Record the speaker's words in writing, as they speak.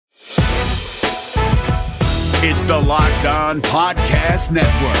It's the Locked On Podcast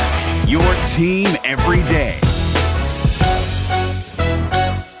Network, your team every day.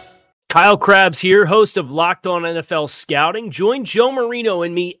 Kyle Krabs here, host of Locked On NFL Scouting. Join Joe Marino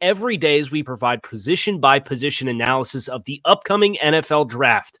and me every day as we provide position-by-position analysis of the upcoming NFL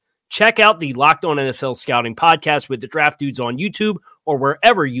Draft. Check out the Locked On NFL Scouting podcast with the Draft Dudes on YouTube or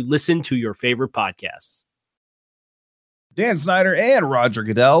wherever you listen to your favorite podcasts. Dan Snyder and Roger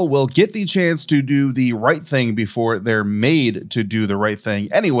Goodell will get the chance to do the right thing before they're made to do the right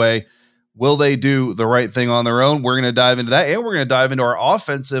thing anyway. Will they do the right thing on their own? We're going to dive into that, and we're going to dive into our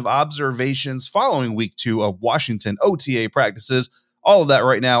offensive observations following week 2 of Washington OTA practices. All of that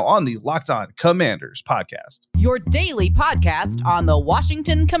right now on the Locked On Commanders podcast. Your daily podcast on the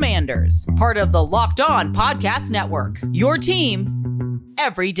Washington Commanders. Part of the Locked On Podcast Network. Your team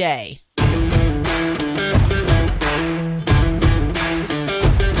every day.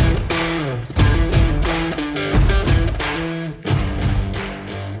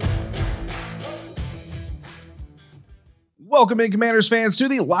 Welcome in, Commanders fans, to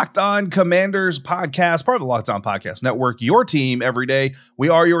the Locked On Commanders podcast, part of the Locked On Podcast Network, your team every day. We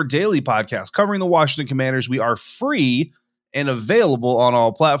are your daily podcast covering the Washington Commanders. We are free and available on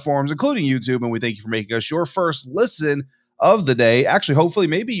all platforms, including YouTube, and we thank you for making us your first listen of the day. Actually, hopefully,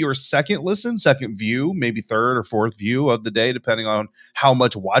 maybe your second listen, second view, maybe third or fourth view of the day, depending on how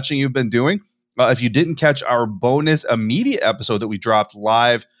much watching you've been doing. If you didn't catch our bonus immediate episode that we dropped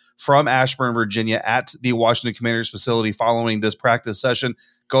live from Ashburn, Virginia at the Washington Commanders facility following this practice session,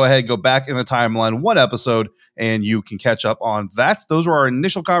 go ahead, go back in the timeline, one episode, and you can catch up on that. Those were our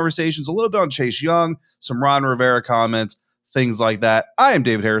initial conversations, a little bit on Chase Young, some Ron Rivera comments, things like that. I am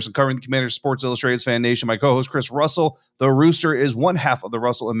David Harrison, covering the Commanders Sports Illustrated's Fan Nation. My co-host, Chris Russell, the Rooster, is one half of the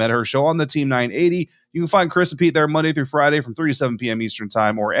Russell and Medhurst Show on the Team 980. You can find Chris and Pete there Monday through Friday from 3 to 7 p.m. Eastern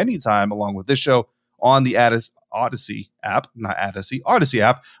Time or anytime along with this show on the Odyssey app, Odyssey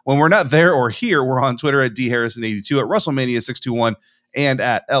app. When we're not there or here, we're on Twitter at dharrison82, at WrestleMania621, and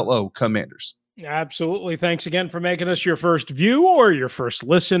at LO Commanders. Absolutely. Thanks again for making us your first view or your first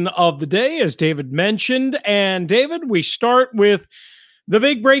listen of the day, as David mentioned. And David, we start with the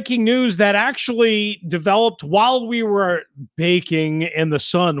big breaking news that actually developed while we were baking in the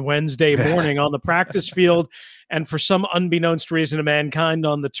sun Wednesday morning on the practice field. And for some unbeknownst reason to mankind,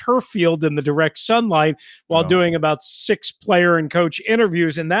 on the turf field in the direct sunlight while doing about 6 player and coach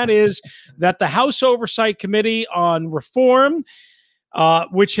interviews. And that is that the House Oversight Committee on Reform,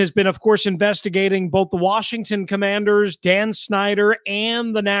 which has been, of course, investigating both the Washington Commanders, Dan Snyder,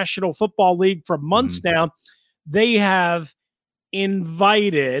 and the National Football League for months now, they have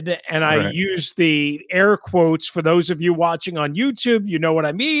invited, and I use the air quotes for those of you watching on YouTube, you know what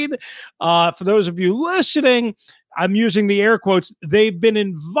I mean. For those of you listening, I'm using the air quotes. They've been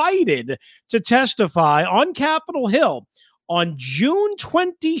invited to testify on Capitol Hill on June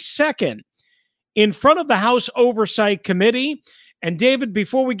 22nd in front of the House Oversight Committee. And David,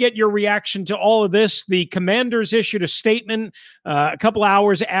 before we get your reaction to all of this, the Commanders issued a statement a couple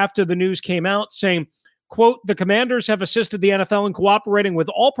hours after the news came out saying, quote, the Commanders have assisted the NFL in cooperating with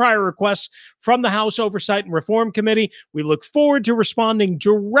all prior requests from the House Oversight and Reform Committee. We look forward to responding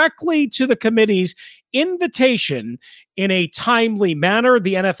directly to the committee's invitation in a timely manner.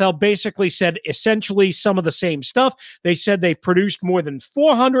 The NFL basically said essentially some of the same stuff. They said they've produced more than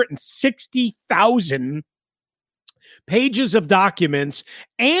 460,000 pages of documents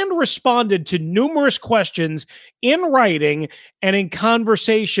and responded to numerous questions in writing and in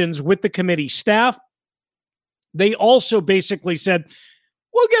conversations with the committee staff. They also basically said,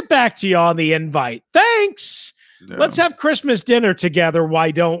 we'll get back to you on the invite. Thanks. Yeah. Let's have Christmas dinner together.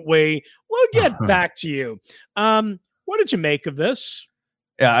 Why don't we? We'll get back to you. What did you make of this?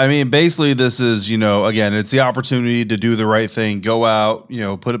 Yeah, I mean, basically this is, again, it's the opportunity to do the right thing, go out,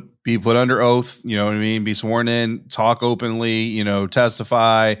 be put under oath, you know what I mean? Be sworn in, talk openly,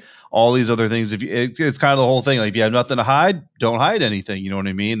 testify, all these other things. It's kind of the whole thing. Like if you have nothing to hide, don't hide anything. You know what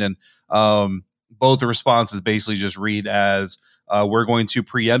I mean? And, both the responses basically just read as we're going to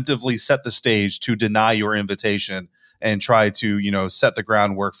preemptively set the stage to deny your invitation and try to, set the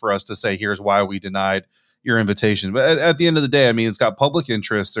groundwork for us to say, here's why we denied your invitation. But at the end of the day, I mean, it's got public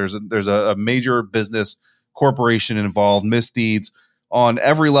interest. There's a major business corporation involved, misdeeds on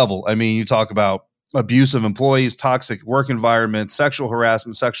every level. I mean, you talk about abuse of employees, toxic work environment, sexual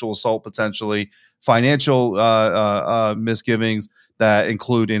harassment, sexual assault, potentially financial misgivings that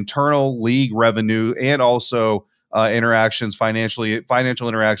include internal league revenue and also financial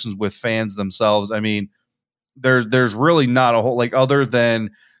interactions with fans themselves. I mean, there's really not a whole, like, other than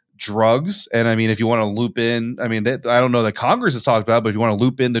drugs. And I mean, if you want to loop in, I mean, I don't know that Congress has talked about, but if you want to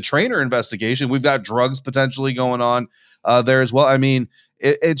loop in the trainer investigation, we've got drugs potentially going on there as well. I mean,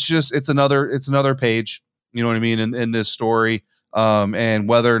 it's another page, you know what I mean, in this story. And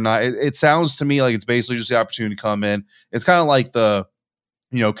whether or not it sounds to me like it's basically just the opportunity to come in. It's kind of like the,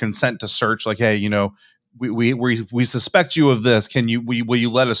 consent to search, like, hey, we suspect you of this. Will you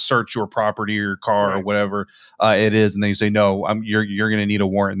let us search your property or your car or whatever it is? And then you say, no, you're going to need a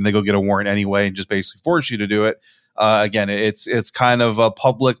warrant, and they go get a warrant anyway and just basically force you to do it. Again, it's kind of a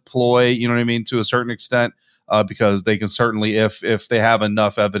public ploy, you know what I mean, to a certain extent, because they can certainly, if they have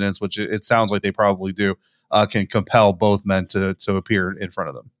enough evidence, which it sounds like they probably do, can compel both men to appear in front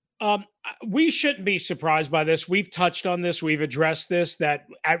of them. We shouldn't be surprised by this. We've touched on this. We've addressed this, that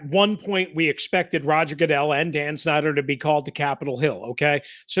at one point we expected Roger Goodell and Dan Snyder to be called to Capitol Hill. Okay.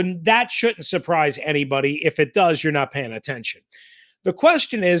 So that shouldn't surprise anybody. If it does, you're not paying attention. The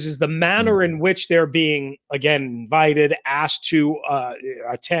question is the manner in which they're being, again, invited, asked to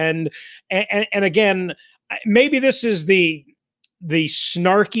attend. And again, maybe this is the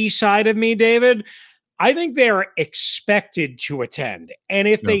snarky side of me, David. I think they're expected to attend. And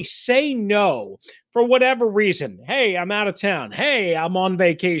if they say no, for whatever reason, hey, I'm out of town. Hey, I'm on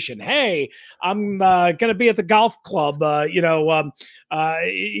vacation. Hey, I'm going to be at the golf club,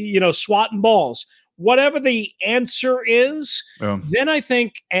 swatting balls. Whatever the answer is, then I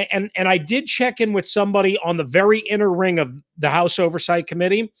think, and I did check in with somebody on the very inner ring of the House Oversight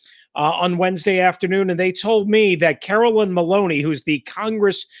Committee on Wednesday afternoon, and they told me that Carolyn Maloney, who's the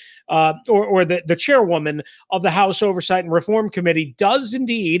Congress or the chairwoman of the House Oversight and Reform Committee, does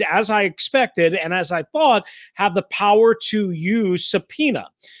indeed, as I expected and as I thought, have the power to use subpoena.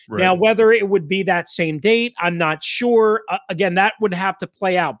 Right. Now, whether it would be that same date, I'm not sure. Again, that would have to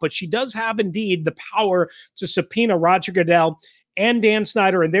play out. But she does have indeed the power to subpoena Roger Goodell and Dan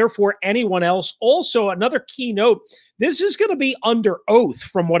Snyder, and therefore anyone else. Also, another key note, this is going to be under oath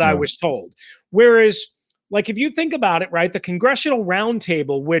from what I was told. Whereas, like, if you think about it, right, the Congressional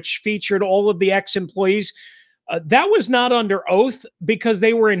Roundtable, which featured all of the ex-employees, that was not under oath because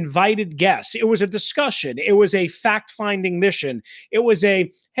they were invited guests. It was a discussion. It was a fact-finding mission. It was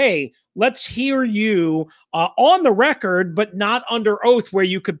a, hey, let's hear you on the record, but not under oath where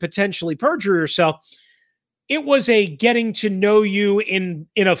you could potentially perjure yourself. It was a getting to know you in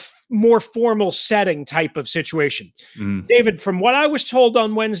a more formal setting type of situation. David, from what I was told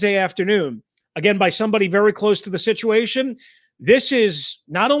on Wednesday afternoon, again, by somebody very close to the situation, this is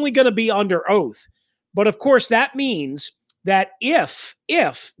not only going to be under oath, but of course that means that if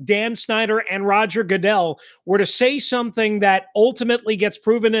Dan Snyder and Roger Goodell were to say something that ultimately gets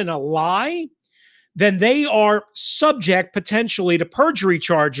proven in a lie, then they are subject potentially to perjury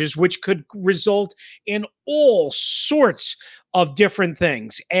charges, which could result in all sorts of different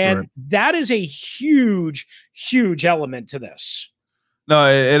things. And that is a huge, huge element to this. No,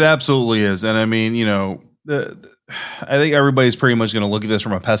 it absolutely is. And I mean, I think everybody's pretty much going to look at this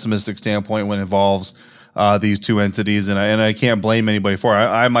from a pessimistic standpoint when it involves these two entities. And I can't blame anybody for it.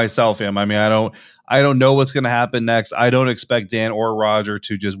 I myself am. I mean, I don't know what's going to happen next. I don't expect Dan or Roger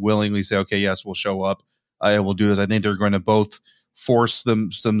to just willingly say, okay, yes, we'll show up and we'll do this. I think they're going to both force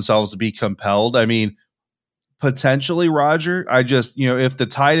themselves to be compelled. I mean, potentially Roger, if the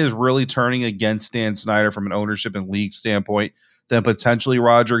tide is really turning against Dan Snyder from an ownership and league standpoint, then potentially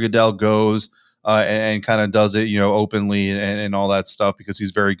Roger Goodell goes and kind of does it, openly and all that stuff, because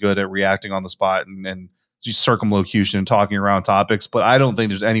he's very good at reacting on the spot and just circumlocution and talking around topics. But I don't think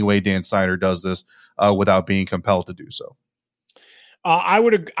there's any way Dan Snyder does this without being compelled to do so. I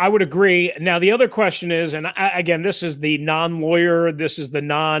would agree. Now, the other question is, and again, this is the non-lawyer, this is the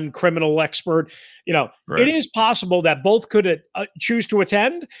non-criminal expert. It is possible that both could choose to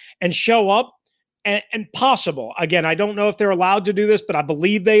attend and show up. And possible. Again, I don't know if they're allowed to do this, but I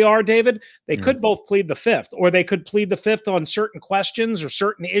believe they are, David. They could both plead the fifth, or they could plead the fifth on certain questions or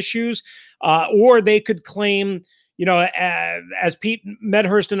certain issues, or they could claim, as Pete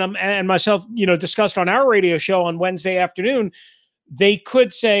Medhurst and myself, discussed on our radio show on Wednesday afternoon, they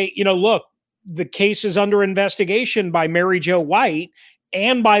could say, look, the case is under investigation by Mary Jo White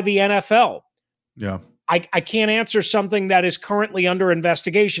and by the NFL. Yeah. I can't answer something that is currently under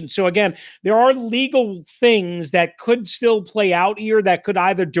investigation. So again, there are legal things that could still play out here that could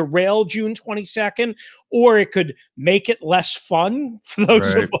either derail June 22nd, or it could make it less fun for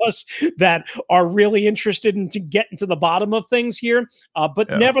those of us that are really interested in getting to the bottom of things here. But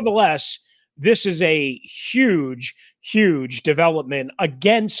nevertheless, this is a huge, huge development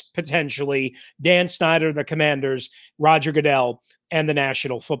against potentially Dan Snyder, the Commanders, Roger Goodell, and the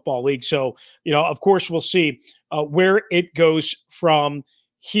National Football League. So, of course, we'll see where it goes from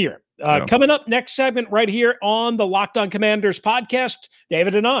here. Coming up next segment right here on the Locked On Commanders podcast,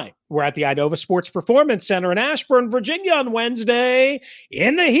 David and I were at the Inova Sports Performance Center in Ashburn, Virginia on Wednesday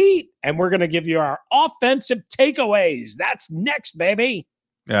in the heat, and we're going to give you our offensive takeaways. That's next, baby.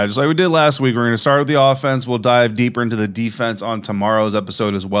 Yeah, just like we did last week, we're going to start with the offense. We'll dive deeper into the defense on tomorrow's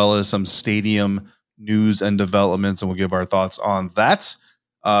episode, as well as some stadium news and developments, and we'll give our thoughts on that.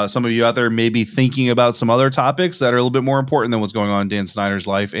 Some of you out there may be thinking about some other topics that are a little bit more important than what's going on in Dan Snyder's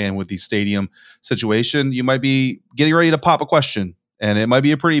life and with the stadium situation. You might be getting ready to pop a question, and it might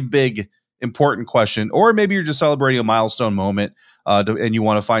be a pretty big, important question, or maybe you're just celebrating a milestone moment and you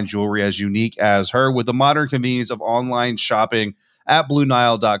want to find jewelry as unique as her with the modern convenience of online shopping at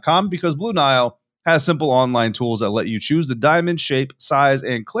BlueNile.com, because Blue Nile has simple online tools that let you choose the diamond shape, size,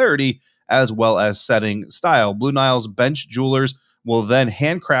 and clarity, as well as setting style. Blue Nile's bench jewelers will then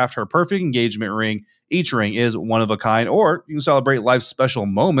handcraft her perfect engagement ring. Each ring is one of a kind, or you can celebrate life's special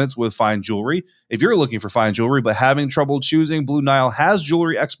moments with fine jewelry. If you're looking for fine jewelry but having trouble choosing, Blue Nile has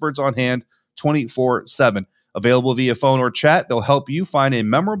jewelry experts on hand 24/7. Available via phone or chat, they'll help you find a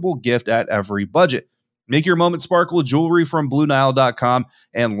memorable gift at every budget. Make your moment sparkle with jewelry from BlueNile.com,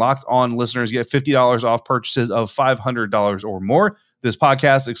 and Locked On listeners get $50 off purchases of $500 or more. This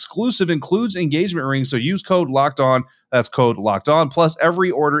podcast exclusive includes engagement rings, so use code Locked On. That's code Locked On. Plus,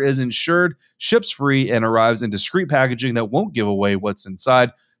 every order is insured, ships free, and arrives in discreet packaging that won't give away what's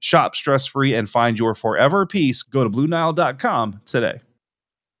inside. Shop stress-free and find your forever piece. Go to BlueNile.com today.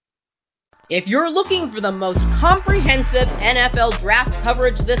 If you're looking for the most comprehensive NFL draft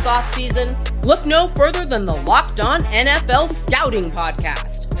coverage this offseason, look no further than the Locked On NFL Scouting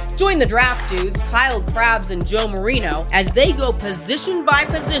Podcast. Join the draft dudes, Kyle Krabs and Joe Marino, as they go position by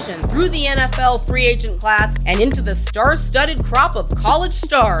position through the NFL free agent class and into the star-studded crop of college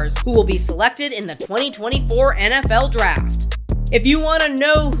stars who will be selected in the 2024 NFL Draft. If you want to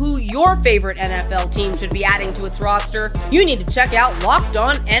know who your favorite NFL team should be adding to its roster, you need to check out Locked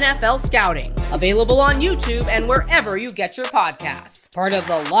On NFL Scouting, available on YouTube and wherever you get your podcasts. Part of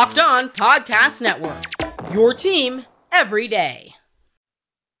the Locked On Podcast Network, your team every day.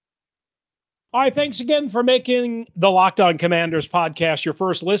 All right, thanks again for making the Locked On Commanders podcast your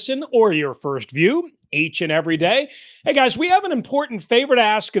first listen or your first view each and every day. Hey guys, we have an important favor to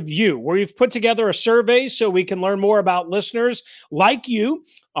ask of you, where we've put together a survey so we can learn more about listeners like you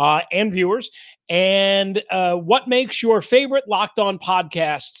and viewers, and what makes your favorite Locked On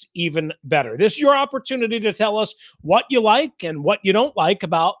podcasts even better. This is your opportunity to tell us what you like and what you don't like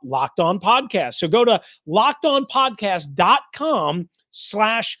about Locked On Podcasts. So go to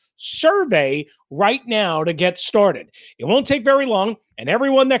lockedonpodcast.com/survey right now to get started. It won't take very long, and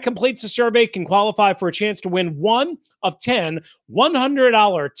everyone that completes the survey can qualify for a chance to win one of 10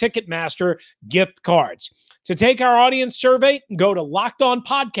 $100 Ticketmaster gift cards. To take our audience survey, go to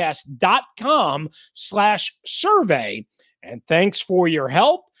lockedonpodcast.com/survey. And thanks for your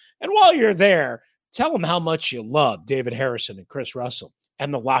help. And while you're there, tell them how much you love David Harrison and Chris Russell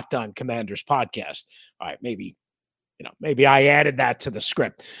and the Locked On Commanders podcast. All right, maybe I added that to the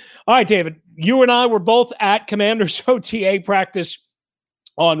script. All right, David, you and I were both at Commanders OTA practice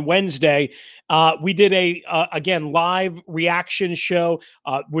on Wednesday. We did again, live reaction show,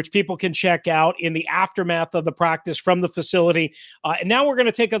 which people can check out in the aftermath of the practice from the facility. And now we're going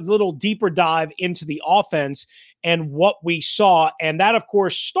to take a little deeper dive into the offense and what we saw. And that, of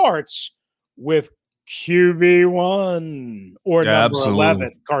course, starts with QB1 or number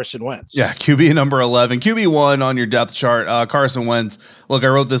 11, Carson Wentz. Yeah, QB number 11, QB1 on your depth chart. Carson Wentz. Look, I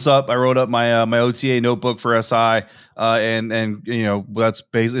wrote this up. I wrote up my my OTA notebook for SI, and you know, that's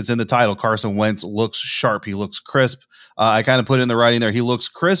basically, it's in the title. Carson Wentz looks sharp. He looks crisp. I kind of put in the writing there. He looks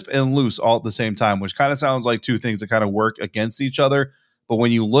crisp and loose all at the same time, which kind of sounds like two things that kind of work against each other. But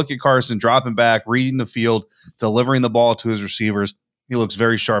when you look at Carson dropping back, reading the field, delivering the ball to his receivers, he looks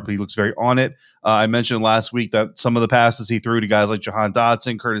very sharp. He looks very on it. I mentioned last week that some of the passes he threw to guys like Jahan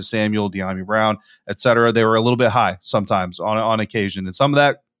Dotson, Curtis Samuel, De'Ami Brown, et cetera, they were a little bit high sometimes on occasion. And some of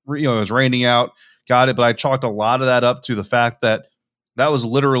that, you know, it was raining out, got it. But I chalked a lot of that up to the fact that that was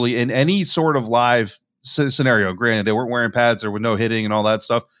literally in any sort of live scenario. Granted, they weren't wearing pads, there was no hitting and all that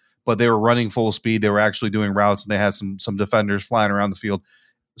stuff, but they were running full speed. They were actually doing routes, and they had some defenders flying around the field.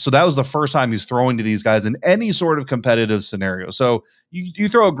 So that was the first time he's throwing to these guys in any sort of competitive scenario. So you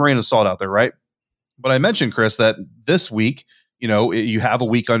throw a grain of salt out there, right? But I mentioned, Chris, that this week, you know, you have a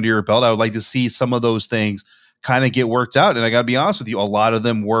week under your belt. I would like to see some of those things kind of get worked out. And I got to be honest with you, a lot of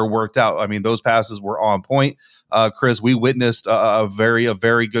them were worked out. I mean, those passes were on point. Chris, we witnessed a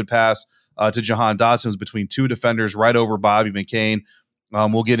very good pass to Jahan Dotson. It was between two defenders right over Bobby McCain.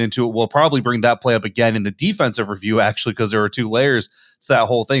 We'll get into it. We'll probably bring that play up again in the defensive review, actually, because there are two layers to that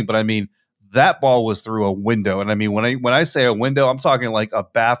whole thing. But I mean, that ball was through a window. And I mean, when I say a window, I'm talking like a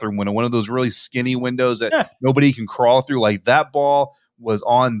bathroom window, one of those really skinny windows that nobody can crawl through. Like, that ball was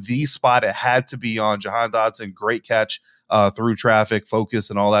on the spot it had to be on. Jahan Dotson, great catch through traffic, focus,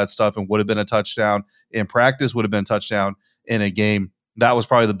 and all that stuff, and would have been a touchdown in practice, would have been a touchdown in a game. That was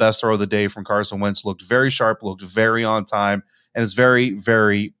probably the best throw of the day from Carson Wentz. Looked very sharp, looked very on time, and it's very,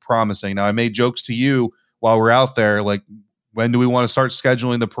 very promising. Now, I made jokes to you while we're out there, like, when do we want to start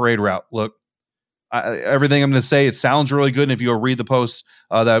scheduling the parade route? Look, everything I'm going to say, it sounds really good. And if you go read the post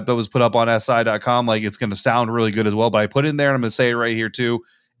that was put up on SI.com, like, it's going to sound really good as well. But I put it in there, and I'm going to say it right here too.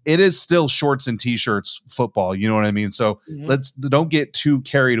 It is still shorts and t-shirts football. You know what I mean? So don't get too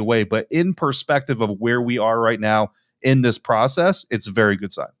carried away. But in perspective of where we are right now in this process, it's a very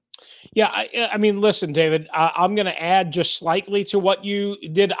good sign. Yeah, I mean, listen, David, I'm going to add just slightly to what you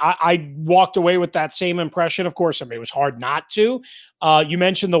did. I walked away with that same impression. Of course, I mean, it was hard not to. You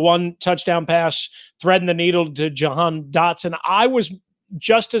mentioned the one touchdown pass, threading the needle to Jahan Dotson. I was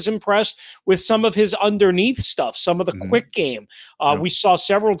just as impressed with some of his underneath stuff, some of the quick game. We saw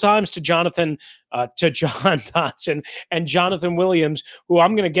several times to Jahan Dotson and Jonathan Williams, who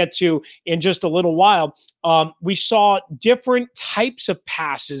I'm going to get to in just a little while. We saw different types of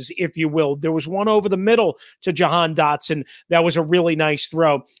passes, if you will. There was one over the middle to Jahan Dotson that was a really nice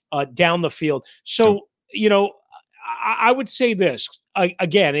throw down the field. So, you know, I would say this.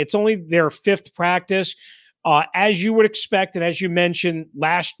 Again, it's only their fifth practice. As you would expect, and as you mentioned,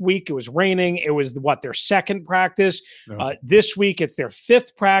 last week it was raining. It was their second practice. This week it's their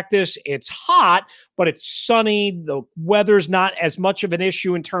fifth practice. It's hot, but it's sunny. The weather's not as much of an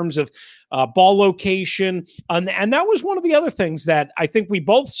issue in terms of ball location. And that was one of the other things that I think we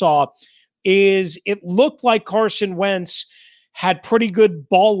both saw is it looked like Carson Wentz had pretty good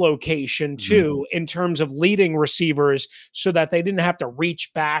ball location too, in terms of leading receivers, so that they didn't have to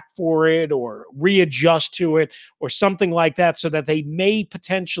reach back for it or readjust to it or something like that, so that they may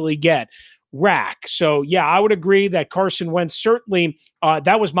potentially get rack. So yeah, I would agree that Carson Wentz certainly,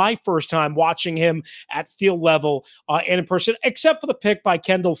 that was my first time watching him at field level and in person, except for the pick by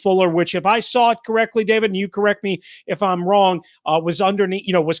Kendall Fuller, which, if I saw it correctly, David, and you correct me if I'm wrong, was underneath,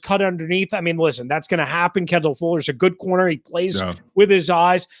 was cut underneath. I mean, listen, that's going to happen. Kendall Fuller's a good corner. He plays with his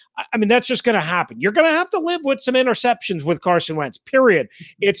eyes. I mean, that's just going to happen. You're going to have to live with some interceptions with Carson Wentz, period.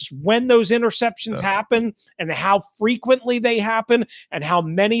 It's when those interceptions happen and how frequently they happen and how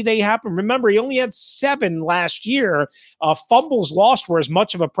many they happen. Remember, he only had 7 last year. Fumbles lost were as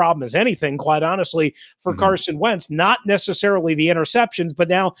much of a problem as anything, quite honestly, for Carson Wentz. Not necessarily the interceptions, but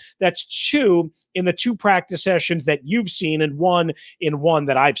now that's 2 in the 2 practice sessions that you've seen and 1 in 1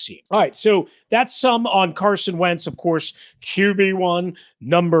 that I've seen. All right, so that's some on Carson Wentz, of course, QB1,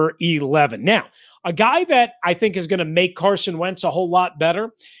 number 11. Now, a guy that I think is going to make Carson Wentz a whole lot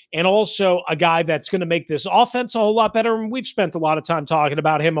better, and also a guy that's going to make this offense a whole lot better, and we've spent a lot of time talking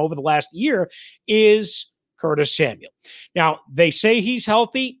about him over the last year, is Curtis Samuel. Now, they say he's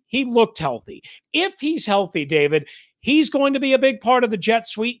healthy. He looked healthy. If he's healthy, David, he's going to be a big part of the jet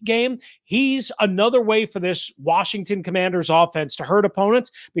sweep game. He's another way for this Washington Commanders offense to hurt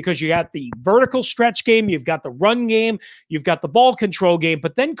opponents, because you got the vertical stretch game, you've got the run game, you've got the ball control game,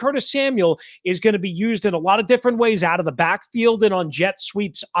 but then Curtis Samuel is going to be used in a lot of different ways out of the backfield and on jet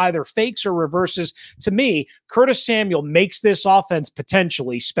sweeps, either fakes or reverses. To me, Curtis Samuel makes this offense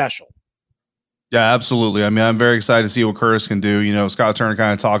potentially special. Yeah, absolutely. I mean, I'm very excited to see what Curtis can do. Scott Turner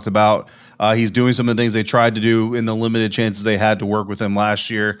kind of talked about he's doing some of the things they tried to do in the limited chances they had to work with him last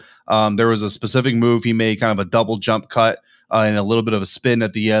year. There was a specific move he made, kind of a double jump cut and a little bit of a spin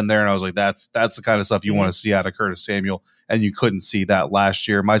at the end there. And I was like, that's the kind of stuff you want to see out of Curtis Samuel. And you couldn't see that last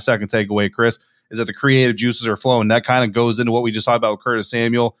year. My second takeaway, Chris, is that the creative juices are flowing. That kind of goes into what we just talked about with Curtis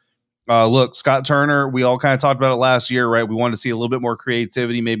Samuel. Look, Scott Turner, we all kind of talked about it last year, right? We wanted to see a little bit more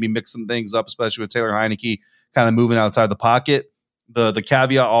creativity, maybe mix some things up, especially with Taylor Heineke kind of moving outside the pocket. The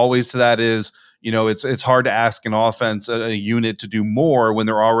caveat always to that is, it's hard to ask an offense, a unit, to do more when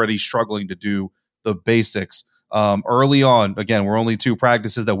they're already struggling to do the basics. Early on, again, we're only 2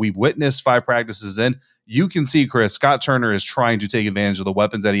 practices that we've witnessed, 5 practices in. You can see, Chris, Scott Turner is trying to take advantage of the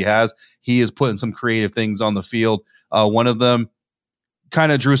weapons that he has. He is putting some creative things on the field. One of them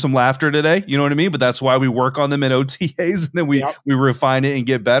kind of drew some laughter today, you know what I mean? But that's why we work on them in OTAs, and then we refine it and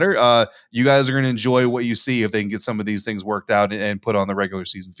get better. You guys are going to enjoy what you see if they can get some of these things worked out and put on the regular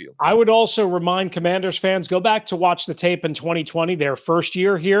season field. I would also remind Commanders fans, go back to watch the tape in 2020, their first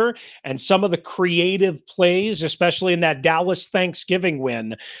year here, and some of the creative plays, especially in that Dallas Thanksgiving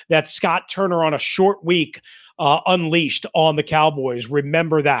win, that Scott Turner on a short week unleashed on the Cowboys.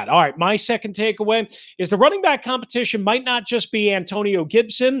 Remember that. All right, my second takeaway is the running back competition might not just be Antonio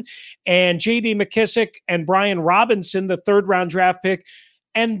Gibson and J.D. McKissick and Brian Robinson, the third-round draft pick,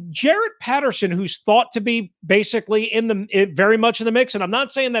 and Jarrett Patterson, who's thought to be basically very much in the mix. And I'm not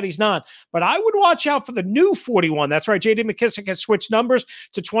saying that he's not, but I would watch out for the new 41. That's right. J.D. McKissick has switched numbers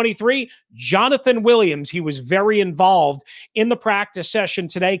to 23. Jonathan Williams, he was very involved in the practice session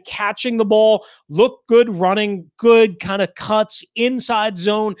today, catching the ball, looked good, running good, kind of cuts, inside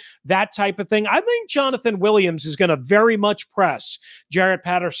zone, that type of thing. I think Jonathan Williams is going to very much press Jarrett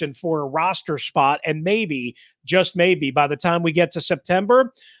Patterson for a roster spot, and maybe, just maybe, by the time we get to September,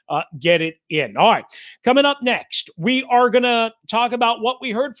 get it in. All right. Coming up next, we are going to talk about what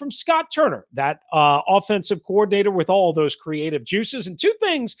we heard from Scott Turner, that offensive coordinator with all those creative juices, and two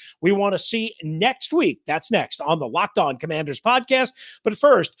things we want to see next week. That's next on the Locked On Commanders podcast. But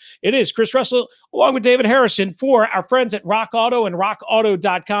first, it is Chris Russell along with David Harrison for our friends at Rock Auto and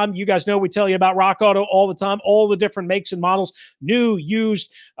rockauto.com. You guys know we tell you about Rock Auto all the time, all the different makes and models, new,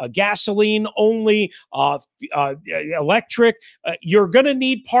 used, gasoline only, electric. You're going to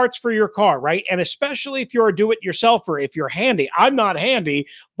need parts for your car, right? And especially if you're a do-it-yourselfer, if you're handy. I'm not handy,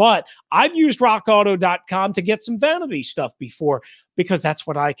 but I've used rockauto.com to get some vanity stuff before, because that's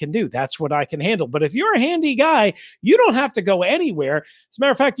what I can do. That's what I can handle. But if you're a handy guy, you don't have to go anywhere. As a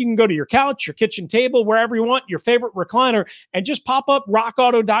matter of fact, you can go to your couch, your kitchen table, wherever you want, your favorite recliner, and just pop up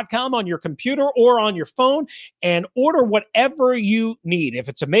rockauto.com on your computer or on your phone and order whatever you need. If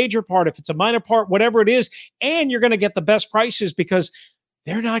it's a major part, if it's a minor part, whatever it is, and you're going to get the best prices, because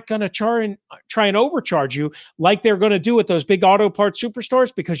they're not going to try and overcharge you like they're going to do at those big auto parts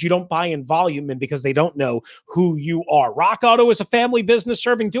superstores, because you don't buy in volume and because they don't know who you are. Rock Auto is a family business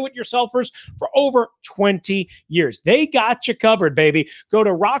serving do-it-yourselfers for over 20 years. They got you covered, baby. Go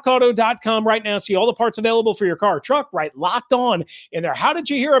to rockauto.com right now. See all the parts available for your car or truck, right? Locked On in there. How did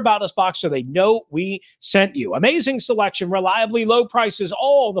you hear about us box, so they know we sent you? Amazing selection, reliably low prices,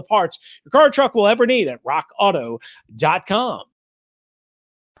 all the parts your car or truck will ever need at rockauto.com.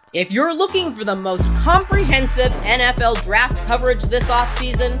 If you're looking for the most comprehensive NFL draft coverage this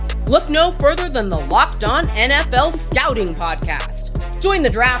offseason, look no further than the Locked On NFL Scouting Podcast. Join the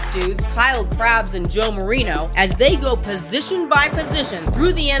draft dudes, Kyle Krabs and Joe Marino, as they go position by position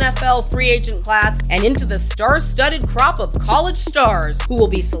through the NFL free agent class and into the star-studded crop of college stars who will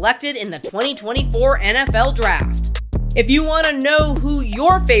be selected in the 2024 NFL Draft. If you want to know who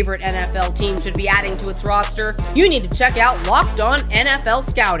your favorite NFL team should be adding to its roster, you need to check out Locked On NFL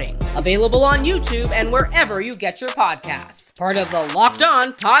Scouting, available on YouTube and wherever you get your podcasts. Part of the Locked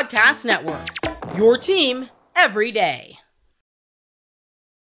On Podcast Network, your team every day.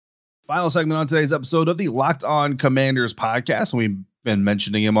 Final segment on today's episode of the Locked On Commanders podcast. And we've been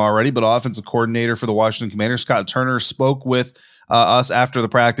mentioning him already, but offensive coordinator for the Washington Commanders, Scott Turner, spoke with us after the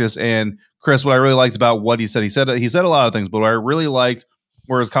practice. And Chris, what I really liked about what he said a lot of things, but what I really liked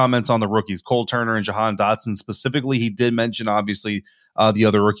were his comments on the rookies, Cole Turner and Jahan Dotson specifically. He did mention, obviously, the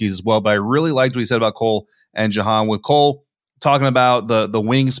other rookies as well, but I really liked what he said about Cole and Jahan. With Cole talking about the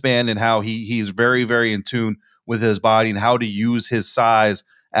wingspan and how he's very, very in tune with his body and how to use his size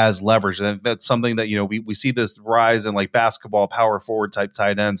as leverage. And that's something that, we see this rise in like basketball power forward type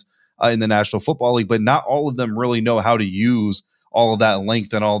tight ends in the National Football League, but not all of them really know how to use all of that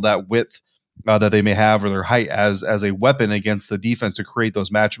length and all that width that they may have, or their height as a weapon against the defense to create those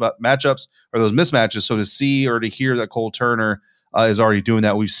matchups or those mismatches. So to see or to hear that Cole Turner is already doing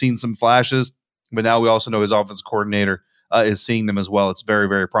that, we've seen some flashes, but now we also know his offensive coordinator is seeing them as well. It's very,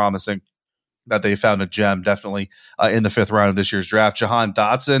 very promising that they found a gem, definitely in the 5th round of this year's draft. Jahan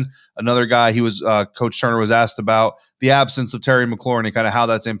Dotson, another guy, Coach Turner was asked about the absence of Terry McLaurin and kind of how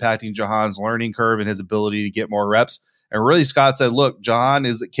that's impacting Jahan's learning curve and his ability to get more reps. And really, Scott said, look, Jahan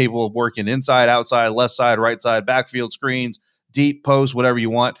is capable of working inside, outside, left side, right side, backfield screens, deep post, whatever you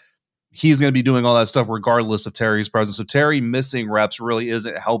want. He's going to be doing all that stuff regardless of Terry's presence. So Terry missing reps really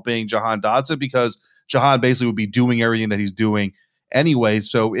isn't helping Jahan Dotson, because Jahan basically would be doing everything that he's doing anyway.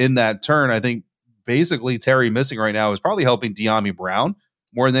 So in that turn, I think basically Terry missing right now is probably helping De'Ami Brown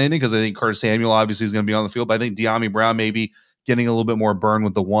more than anything, because I think Curtis Samuel obviously is going to be on the field, but I think De'Ami Brown may be getting a little bit more burn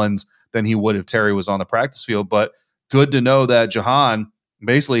with the ones than he would if Terry was on the practice field. But good to know that Jahan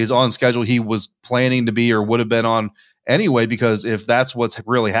basically is on schedule he was planning to be or would have been on anyway, because if that's what's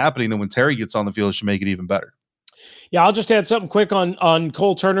really happening, then when Terry gets on the field, it should make it even better. Yeah, I'll just add something quick on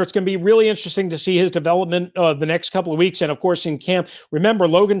Cole Turner. It's going to be really interesting to see his development the next couple of weeks. And of course, in camp, remember,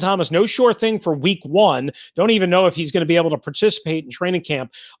 Logan Thomas, no sure thing for week 1. Don't even know if he's going to be able to participate in training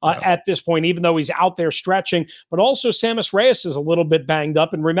camp at this point, even though he's out there stretching. But also, Sammis Reyes is a little bit banged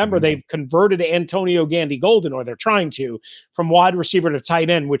up. And remember, they've converted Antonio Gandy-Golden, or they're trying to, from wide receiver to tight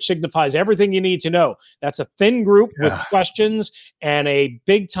end, which signifies everything you need to know. That's a thin group with questions, and a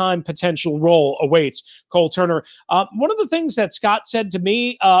big-time potential role awaits Cole Turner. One of the things that Scott said to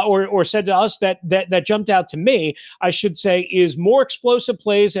me or said to us that jumped out to me, I should say, is more explosive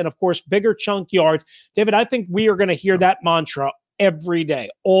plays and, of course, bigger chunk yards. David, I think we are going to hear that mantra every day,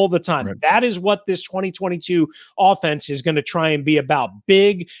 all the time. Right. That is what this 2022 offense is going to try and be about.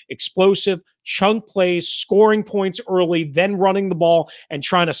 Big, explosive, chunk plays, scoring points early, then running the ball and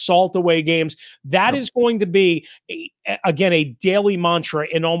trying to salt away games. That is going to be, again, a daily mantra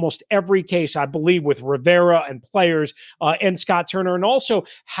in almost every case, I believe, with Rivera and players and Scott Turner, and also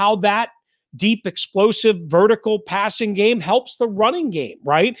how that deep, explosive, vertical passing game helps the running game,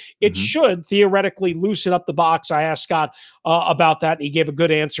 right? It should theoretically loosen up the box. I asked Scott about that, and he gave a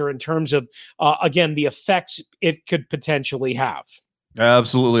good answer in terms of, again, the effects it could potentially have.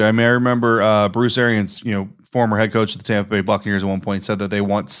 Absolutely. I mean, I remember Bruce Arians, former head coach of the Tampa Bay Buccaneers, at one point said that they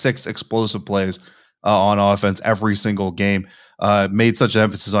want 6 explosive plays on offense every single game. Made such an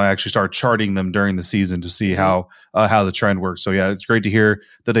emphasis on actually start charting them during the season to see how the trend works. So yeah, it's great to hear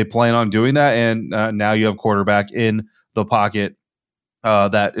that they plan on doing that. And now you have a quarterback in the pocket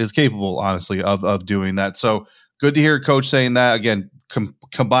that is capable, honestly, of doing that. So good to hear Coach saying that. Again,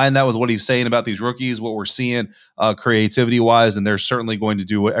 combine that with what he's saying about these rookies, what we're seeing creativity wise, and they're certainly going to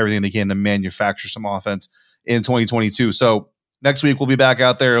do everything they can to manufacture some offense in 2022. So next week, we'll be back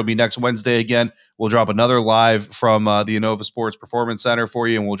out there. It'll be next Wednesday again. We'll drop another live from the Innova Sports Performance Center for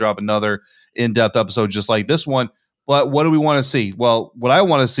you, and we'll drop another in-depth episode just like this one. But what do we want to see? Well, what I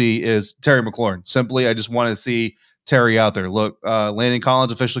want to see is Terry McLaurin. Simply, I just want to see Terry out there. Look, Landon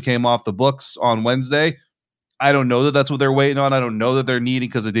Collins officially came off the books on Wednesday. I don't know that that's what they're waiting on. I don't know that they're needing,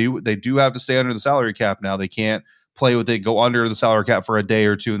 because they do have to stay under the salary cap now. They can't play with it, go under the salary cap for a day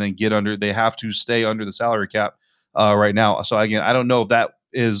or two, and then get under. They have to stay under the salary cap right now. So again, I don't know if that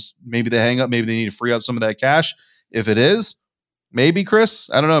is maybe the hang up. Maybe they need to free up some of that cash. If it is, maybe, Chris,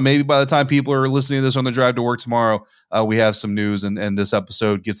 I don't know. Maybe by the time people are listening to this on the drive to work tomorrow, we have some news and this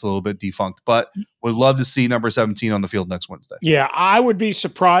episode gets a little bit defunct. But would love to see number 17 on the field next Wednesday. Yeah, I would be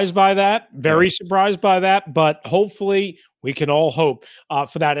surprised by that. Very surprised by that. But hopefully we can all hope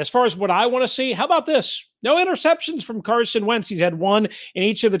for that. As far as what I want to see, how about this? No interceptions from Carson Wentz. He's had 1 in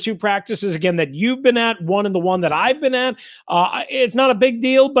each of the 2 practices, again, that you've been at, 1 in the one that I've been at. It's not a big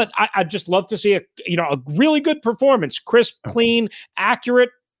deal, but I'd just love to see a really good performance. Crisp, clean,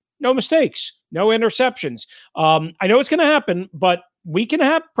 accurate, no mistakes, no interceptions. I know it's going to happen, but we can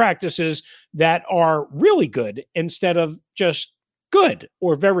have practices that are really good instead of just good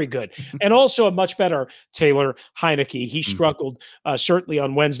or very good. And also a much better Taylor Heineke. He struggled certainly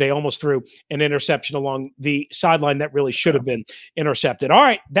on Wednesday, almost threw an interception along the sideline that really should have been intercepted. All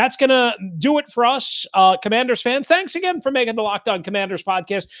right, that's going to do it for us, Commanders fans. Thanks again for making the Locked On Commanders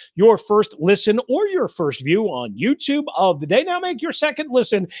podcast your first listen or your first view on YouTube of the day. Now make your second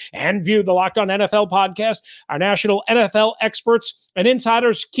listen and view the Locked On NFL podcast. Our national NFL experts and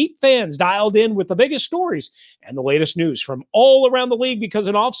insiders keep fans dialed in with the biggest stories and the latest news from all around the league, because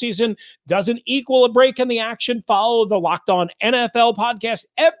an offseason doesn't equal a break in the action. Follow the Locked On NFL podcast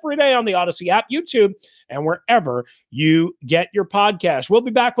every day on the Odyssey app, YouTube, and wherever you get your podcast. We'll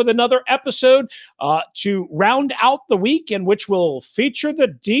be back with another episode to round out the week, in which will feature the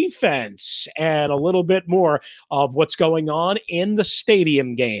defense and a little bit more of what's going on in the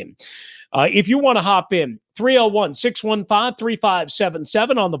stadium game. If you want to hop in,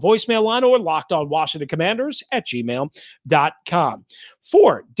 301-615-3577 on the voicemail line, or lockedonwashingtoncommanders@gmail.com.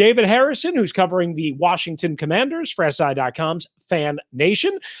 For David Harrison, who's covering the Washington Commanders for SI.com's Fan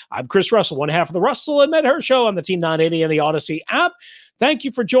Nation, I'm Chris Russell, one half of the Russell and Medher Show on the Team 980 and the Odyssey app. Thank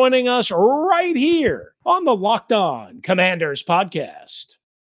you for joining us right here on the Locked On Commanders podcast.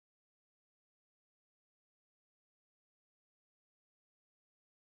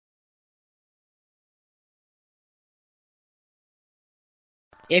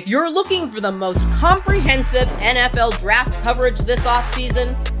 If you're looking for the most comprehensive NFL draft coverage this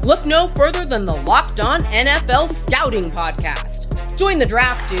offseason, look no further than the Locked On NFL Scouting Podcast. Join the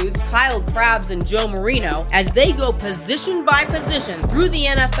draft dudes, Kyle Krabs and Joe Marino, as they go position by position through the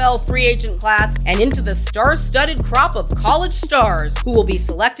NFL free agent class and into the star-studded crop of college stars who will be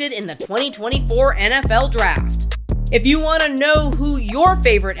selected in the 2024 NFL Draft. If you want to know who your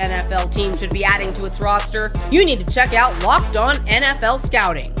favorite NFL team should be adding to its roster, you need to check out Locked On NFL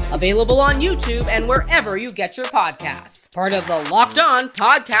Scouting, available on YouTube and wherever you get your podcasts. Part of the Locked On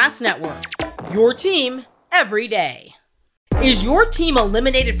Podcast Network, your team every day. Is your team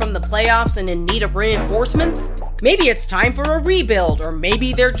eliminated from the playoffs and in need of reinforcements? Maybe it's time for a rebuild, or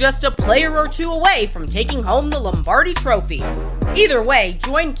maybe they're just a player or two away from taking home the Lombardi Trophy. Either way,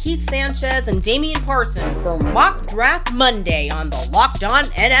 join Keith Sanchez and Damian Carson for Mock Draft Monday on the Locked On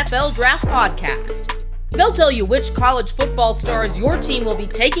NFL Draft Podcast. They'll tell you which college football stars your team will be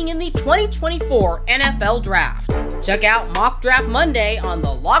taking in the 2024 NFL Draft. Check out Mock Draft Monday on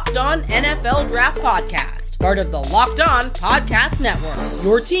the Locked On NFL Draft Podcast, part of the Locked On Podcast Network,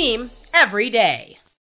 your team every day.